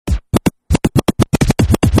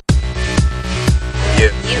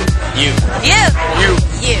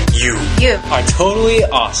you are totally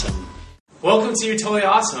awesome. Welcome to You're Totally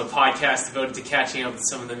Awesome, a podcast devoted to catching up with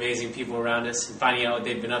some of the amazing people around us and finding out what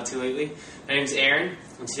they've been up to lately. My name's Aaron,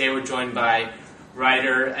 and today we're joined by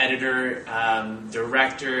writer, editor,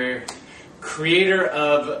 director, creator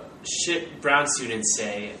of Ship Brown Students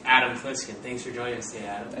Say, Adam Pliskin. Thanks for joining us today,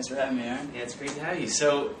 Adam. Thanks for having me, Aaron. Yeah, it's great to have you.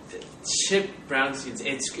 So, Ship Brown Students,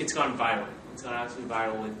 it's gone viral. It's gone absolutely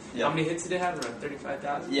viral. How many hits did it have? Around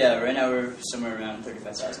 35,000? Yeah, right now we're somewhere around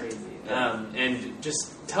 35,000. That's crazy. Yeah. And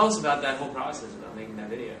just tell us about that whole process about making that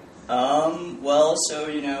video. Well, so,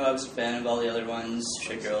 I was a fan of all the other ones,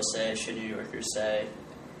 Shit Girls Say, Shit New Yorkers Say.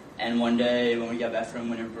 And one day, when we got back from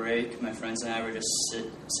winter break, my friends and I were just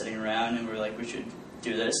sitting around, and we were like, we should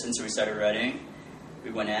do this. And so we started writing.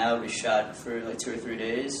 We went out, we shot for like 2 or 3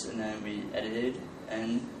 days, and then we edited,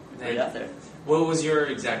 and we put it out there. What was your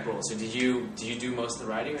exact role? So did you do most of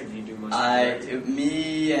the writing, or did you do most of the directing?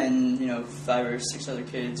 Me and 5 or 6 other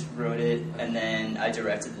kids wrote it, and then I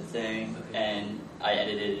directed the thing, and I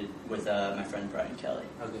edited it with my friend Brian Kelly.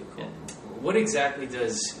 Okay, cool. Yeah. Cool. What exactly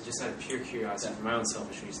does, just out of pure curiosity, for my own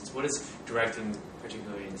selfish reasons, what does directing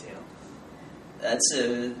particularly entail? That's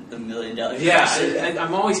the $1 million question. Yeah,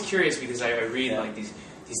 I'm always curious because I read like these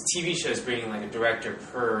TV shows bringing like a director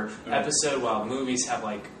per episode, while movies have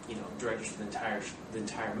directors for the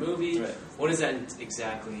entire movie. Right. What is that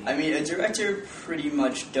exactly? I mean, a director pretty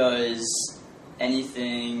much does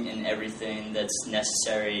anything and everything that's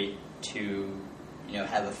necessary to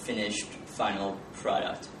have a finished final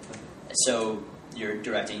product. So you're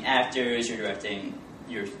directing actors,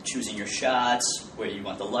 you're choosing your shots, where you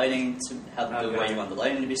want the lighting to the way you want the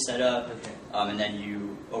lighting to be set up, and then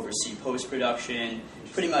you oversee post-production.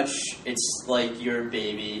 Pretty much, it's like your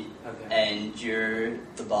baby, and you're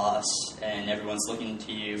the boss, and everyone's looking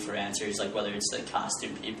to you for answers, like whether it's the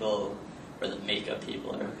costume people or the makeup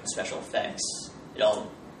people or special effects.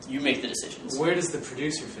 You make the decisions. Where does the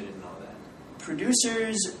producer fit in all that?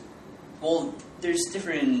 Producers, well, there's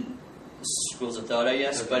different schools of thought, I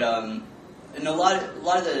guess, but and a lot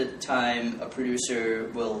of the time, a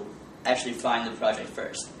producer will actually find the project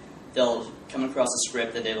first. They'll come across a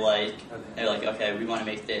script that they like, and they're like, okay, we want to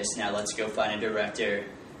make this, now let's go find a director,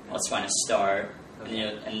 let's find a star,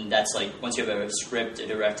 and that's like, once you have a script, a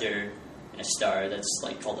director, and a star, that's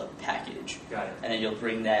like called a package. Got it. And then you'll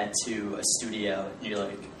bring that to a studio, and you're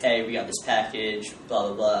like, hey, we got this package, blah,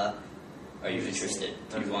 blah, blah. Are you interested?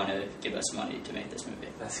 Do you want to give us money to make this movie?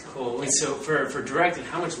 That's cool. Wait, so for directing,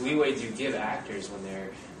 how much leeway do you give actors when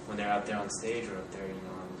they're out there on stage or up there,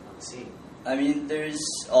 on the scene? I mean, there's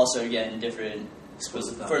also, again, different schools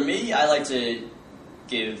of thought. For me, I like to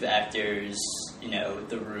give actors,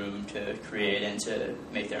 the room to create and to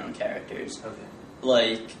make their own characters.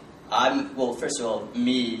 Okay. First of all,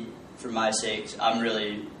 me, for my sake, I'm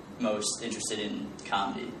really most interested in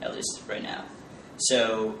comedy, at least right now.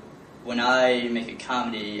 So when I make a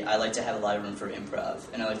comedy, I like to have a lot of room for improv,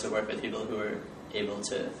 and I like to work with people who are able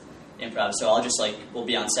to improv. So I'll just we'll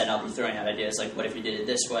be on set and I'll be throwing out ideas like, what if you did it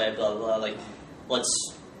this way, blah, blah, blah.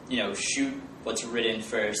 Let's, shoot what's written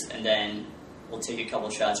first, and then we'll take a couple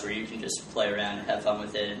shots where you can just play around and have fun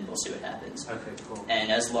with it, and we'll see what happens. Okay, cool.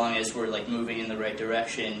 And as long as we're moving in the right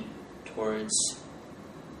direction towards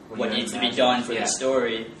what needs to be done for the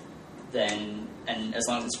story, then, and as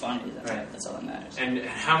long as it's funny, then that's all that matters. And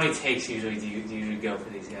how many takes usually do you usually go for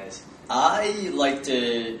these guys? I like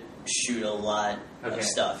to shoot a lot of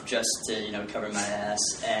stuff just to cover my ass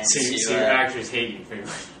and so your actors hate you pretty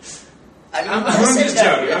much. I mean, I'm just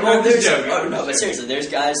joking. I'm just joking. Oh no, but seriously, there's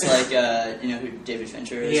guys like who David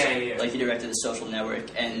Fincher is. Yeah. Like, he directed The Social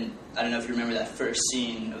Network, and I don't know if you remember that first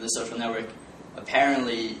scene of The Social Network.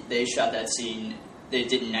 Apparently, they shot that scene. They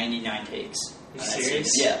did 99 takes. Are you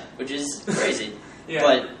serious? Yeah, which is crazy.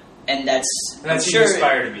 And that's sure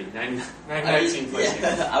inspired me. 99 scenes.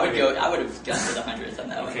 Yeah, I would have gone to the 100th on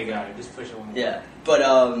that one. Okay, got it. Just push it one more. Yeah, but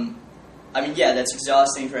that's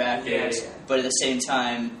exhausting for actors. Yeah. But at the same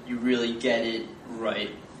time, you really get it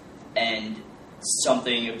right, and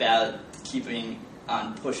something about keeping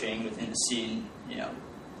on pushing within the scene.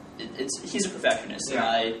 He's a perfectionist, and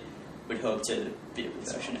I would hope to be a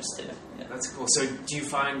perfectionist too. Yeah. That's cool. So, do you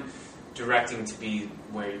find directing to be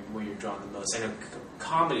where you're drawn the most? I know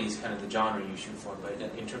comedy is kind of the genre you shoot for, but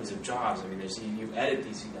in terms of jobs, I mean, you edit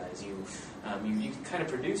these guys, you kind of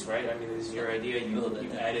produce, right? I mean, this is your idea. You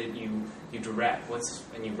edit, you direct.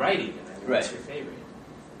 And you write even. I mean, what's your favorite?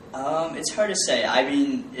 It's hard to say. I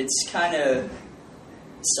mean, it's kind of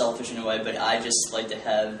selfish in a way, but I just like to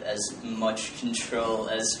have as much control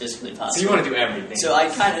as physically possible. So you want to do everything. So I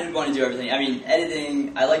kind of want to do everything. I mean,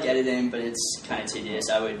 editing, I like editing, but it's kind of tedious.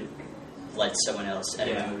 I would let someone else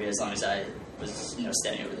edit a movie as long as I was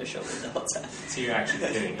standing over their shoulders the whole time. So you're actually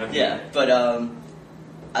kidding. Okay. Yeah, but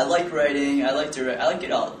I like writing. I like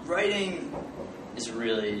it all. Writing is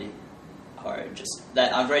really hard. Just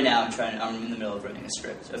that right now I'm in the middle of writing a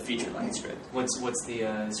script, a feature-length script. What's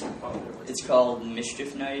the script called? It's called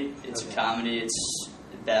Mischief Night. It's a comedy. It's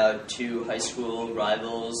about two high school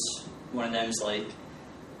rivals. One of them's like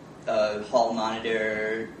a hall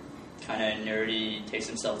monitor, kind of nerdy, takes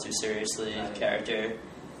himself too seriously character,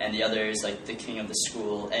 and the other is like the king of the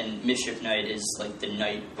school. And Mischief Night is like the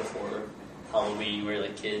night before Halloween, where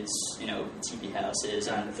like kids, TP houses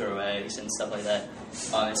and throw eggs and stuff like that.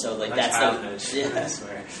 And so like that's I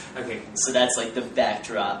swear. Okay. So that's like the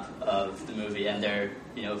backdrop of the movie, and they're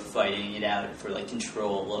fighting it out for like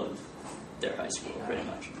control of their high school, pretty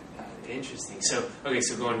much. Interesting. So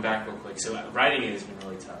going back real quick. So writing it has been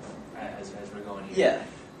really tough as we're going here. Yeah.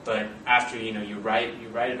 But after you write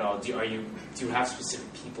it all. Do you have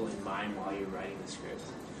specific people in mind while you're writing the script?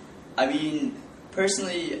 I mean,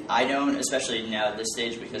 personally, I don't, especially now at this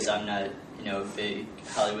stage, because I'm not a big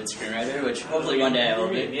Hollywood screenwriter, which hopefully one day I will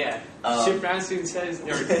be. Yeah. Chip Brownstein says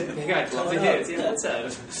they got tons of hits. Yeah, what's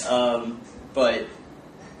that? But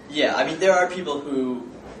yeah, I mean, there are people who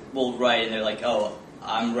will write and they're like, oh,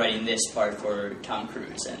 I'm writing this part for Tom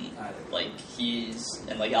Cruise, and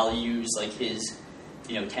I'll use like his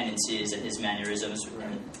tendencies and his mannerisms,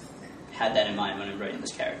 and had that in mind when I'm writing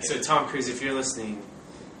this character. So Tom Cruise, if you're listening,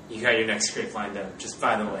 you got your next script lined up. Just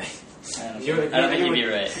by the way, I don't think you'd be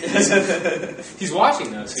right. He's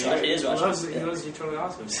watching though. So he is watching. He knows you're totally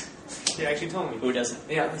awesome. He actually told me. Who doesn't?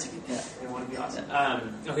 Yeah, that's good. Yeah, I want to be awesome.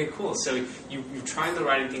 Okay, cool. So you're trying the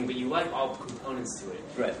writing thing, but you like all components to it,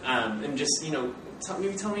 right? And just tell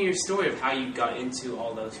me your story of how you got into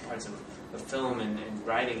all those parts of film and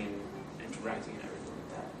writing and directing and everything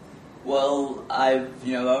like that. Well, I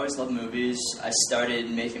always loved movies. I started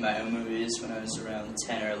making my own movies when I was around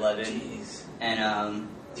 10 or 11. Jeez. And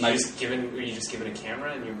were you just given a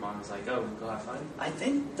camera and your mom was like, "Oh, go have fun"? I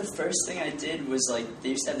think the first thing I did was like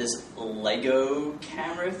they used to have this Lego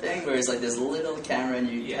camera thing, where it's like this little camera and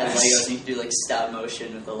you had Legos and you could do like stop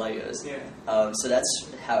motion with the Legos. Yeah. So that's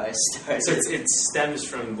how I started. So it stems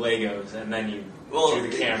from Legos, and then you drew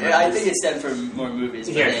the camera. Yeah, I think it stemmed from more movies,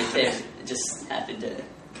 but they just happened to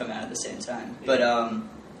come out at the same time. But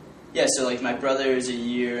so like my brother is a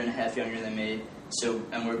year and a half younger than me,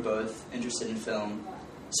 and we're both interested in film.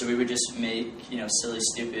 So we would just make, silly,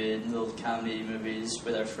 stupid little comedy movies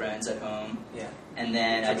with our friends at home. Yeah. And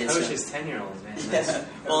then I did some... Coach's 10-year-old, man. Yeah.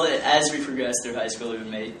 Well, as we progressed through high school, we would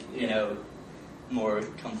make, more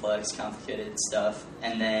complex, complicated stuff.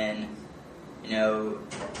 And then,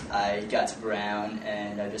 I got to Brown,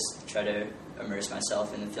 and I just tried to immerse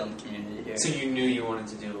myself in the film community here. So you knew you wanted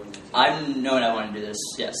to do it when you came? I've known I wanted to do this,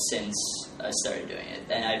 since I started doing it.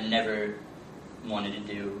 And I've never wanted to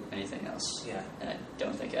do anything else. Yeah. And I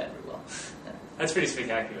don't think I ever will. Yeah. That's pretty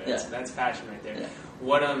spectacular. That's passion right there. Yeah.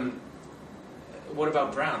 What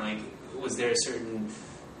about Brown? Like, was there a certain,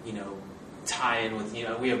 tie-in with,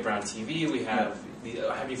 we have Brown TV, we have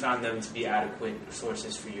have you found them to be adequate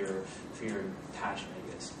sources for your passion,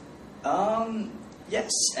 I guess?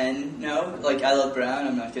 Yes and no. Like, I love Brown.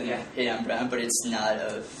 I'm not going to hate on Brown, but it's not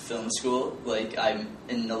a film school. Like, I'm,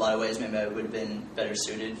 in a lot of ways, maybe I would have been better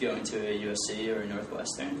suited going to a USC or a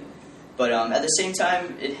Northwestern. But at the same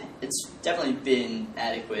time, it's definitely been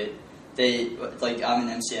adequate. I'm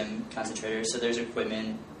an MCM concentrator, so there's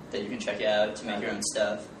equipment that you can check out to make your own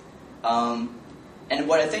stuff. And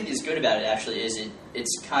what I think is good about it, actually, is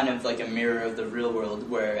it's kind of like a mirror of the real world,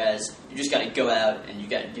 whereas you just got to go out and you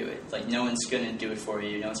got to do it. Like, no one's going to do it for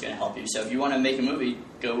you. No one's going to help you. So if you want to make a movie,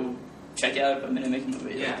 go check out I'm going to make a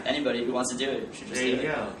movie. Yeah. Like, anybody who wants to do it should just do it. There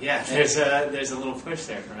you go. Yeah, there's a little push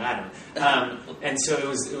there from Adam. And so it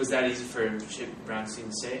was that easy for Chip Brownstein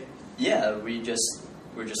to say? Yeah, we're just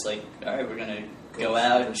like, all right, we're going to go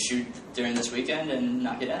out and shoot during this weekend and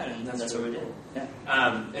knock it out, and that's what we did. Yeah.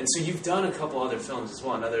 And so you've done a couple other films as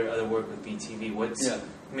well, and other work with BTV.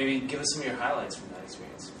 Maybe give us some of your highlights from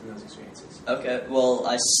those experiences. Okay. Well,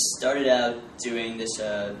 I started out doing this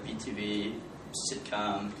BTV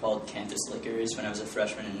sitcom called Campus Liquors when I was a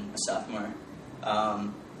freshman and a sophomore,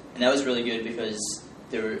 and that was really good because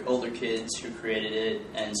there were older kids who created it,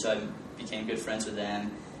 and so I became good friends with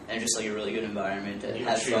them, and it was just like a really good environment to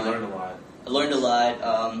have fun. You learned a lot. I learned a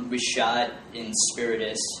lot. We shot in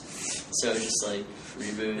Spiritus, so it's just like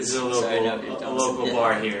free booze. This is a local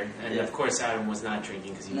bar here, and of course Adam was not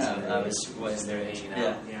drinking because he was there hanging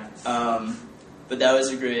out. Yeah. But that was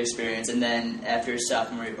a great experience. And then during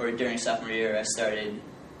sophomore year, I started,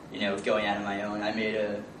 going out on my own. I made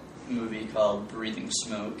a movie called Breathing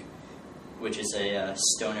Smoke, which is a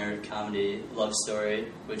stoner comedy love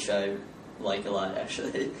story, which I like a lot,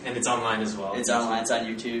 actually. And it's online as well. It's online. It's on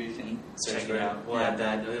YouTube. You can search check for it out. We'll add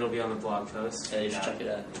that. It'll be on the blog post. Yeah, you should check it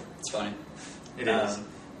out. It's funny. It is.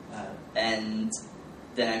 And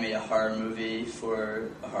then I made a horror movie for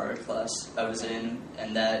a horror class I was in,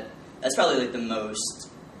 and that's probably like the most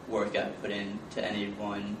work I put into any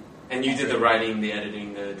one. And you did the writing, the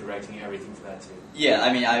editing, the directing, everything for that too. Yeah,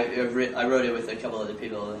 I mean, I wrote it with a couple other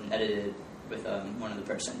people and edited with one other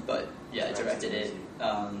person, but yeah, I directed it.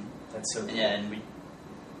 That's so cool. Yeah, and we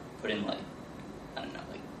put in like, I don't know,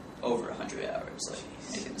 like over 100 hours, like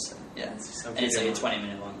making this thing. Yeah, and it's like a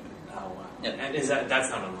 20-minute long movie. Oh wow! Yep. And that's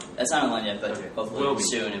not online? That's not online yet, but okay. hopefully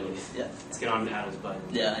soon it will be. Yeah. Let's get on Adam's button.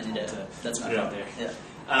 Yeah, I need to. That's my put it out there.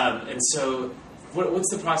 Yeah. And so, what's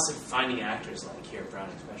the process of finding actors like here at Brown,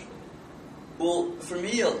 especially? Well, for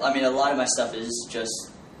me, I mean, a lot of my stuff is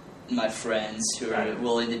just my friends who are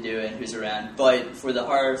willing to do it and who's around. But for the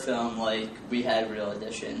horror film, like, we had real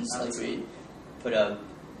auditions. Like, we put up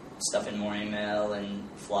stuff in Morning Mail and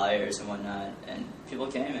flyers and whatnot, and people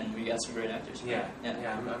came and we got some great actors. Yeah.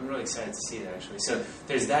 I'm really excited to see that, actually. So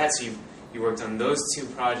there's that. So you worked on those two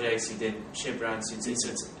projects. You did Chip Brown Suits.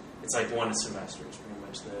 So it's like one a semester. It's pretty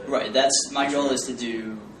much the right. That's my goal is to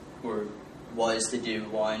do was to do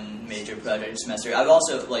one major project a semester. I've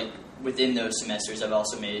also within those semesters, I've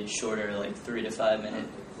also made shorter 3 to 5 minute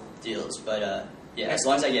deals. But as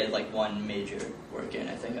long as I get one major work in,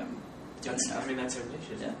 I think I'm. That's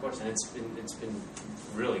ambitious, of course, and it's been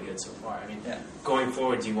really good so far. I mean, yeah. Going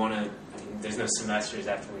forward, do you want to? I mean, there's no semesters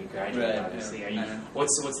after we graduate, right, obviously. Yeah,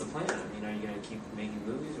 what's the plan? I mean, are you going to keep making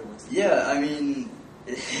movies, or what's?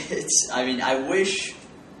 I mean, I wish.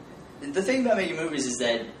 The thing about making movies is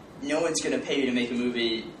that no one's going to pay you to make a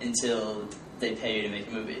movie until they pay you to make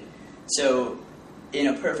a movie. So, in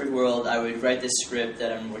a perfect world, I would write this script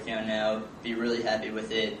that I'm working on now, be really happy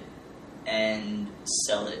with it, and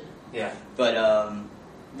sell it. Yeah. But,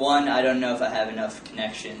 one, I don't know if I have enough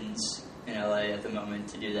connections in LA at the moment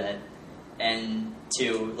to do that. And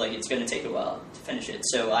two, it's going to take a while to finish it.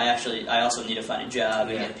 So I also need to find a job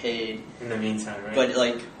and get paid. In the meantime, right?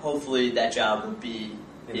 But, hopefully that job will be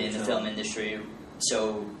in the film industry.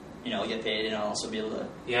 So, I'll get paid and I'll also be able to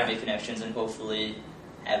make connections and hopefully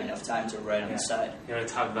have enough time to write on the side. You want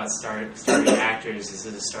to talk about starting actors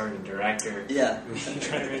instead of starting a director. Yeah.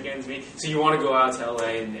 Trying to make ends meet. So you want to go out to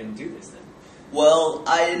LA and do this then? Well,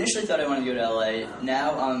 I initially thought I wanted to go to LA.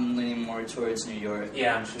 Now I'm leaning more towards New York.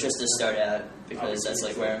 Yeah, I'm sure. Just to start out because that's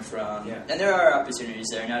where I'm from. Yeah. And there are opportunities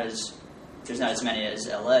there. There's not as many as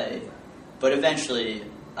LA. But eventually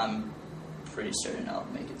I'm pretty certain I'll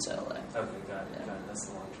make it to LA. Okay, got it. That's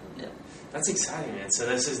the long term. Yeah. That's exciting, man. So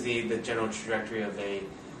this is the general trajectory of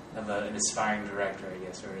an aspiring director, I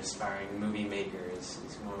guess, or an aspiring movie maker is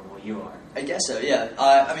more of what you are. I guess so, yeah.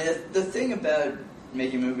 I mean, the thing about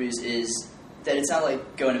making movies is that it's not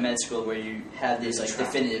like going to med school where you have these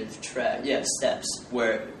definitive steps.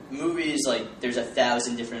 Where movies, there's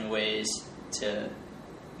 1,000 different ways to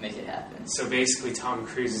make it happen. So basically, Tom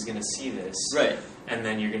Cruise is going to see this, right? And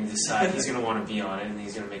then you're going to decide he's going to want to be on it, and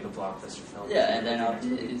he's going to make a blockbuster film. Yeah, and then I'll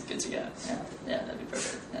be good to go. Yeah, that'd be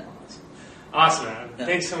perfect. Yeah. Awesome, man. Yeah.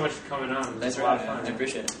 Thanks so much for coming on. Thanks for a lot of having me. fun. I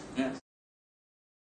appreciate it. Yeah.